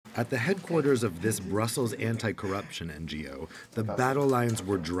At the headquarters of this Brussels anti-corruption NGO, the battle lines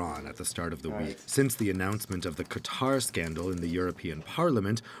were drawn at the start of the week. Since the announcement of the Qatar scandal in the European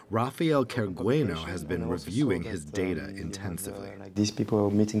Parliament, Rafael Kergueno has been reviewing his data intensively. These people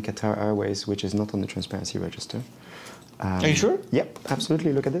meet in Qatar Airways, which is not on the transparency register. Are you sure? Yep,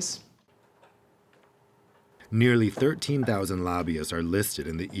 absolutely. Look at this. Nearly 13,000 lobbyists are listed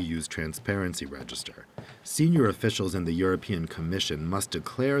in the EU's transparency register. Senior officials in the European Commission must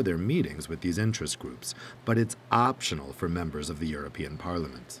declare their meetings with these interest groups, but it's optional for members of the European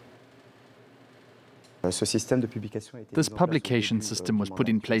Parliament. This publication system was put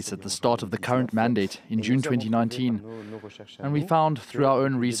in place at the start of the current mandate in June 2019, and we found through our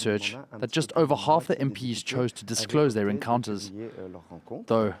own research that just over half the MPs chose to disclose their encounters,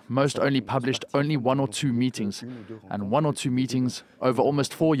 though most only published only 1 or 2 meetings, and 1 or 2 meetings over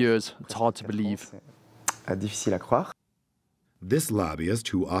almost 4 years. It's hard to believe. This lobbyist,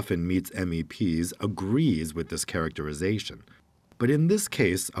 who often meets MEPs, agrees with this characterization. But in this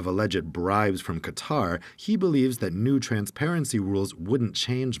case of alleged bribes from Qatar, he believes that new transparency rules wouldn't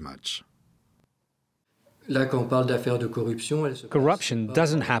change much. Corruption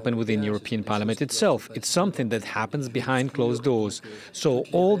doesn't happen within European Parliament itself. It's something that happens behind closed doors. So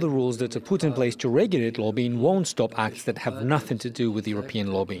all the rules that are put in place to regulate lobbying won't stop acts that have nothing to do with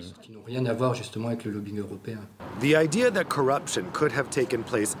European lobbying. The idea that corruption could have taken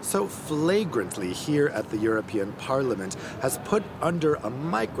place so flagrantly here at the European Parliament has put under a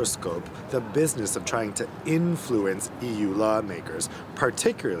microscope the business of trying to influence EU lawmakers,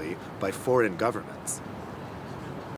 particularly by foreign governments.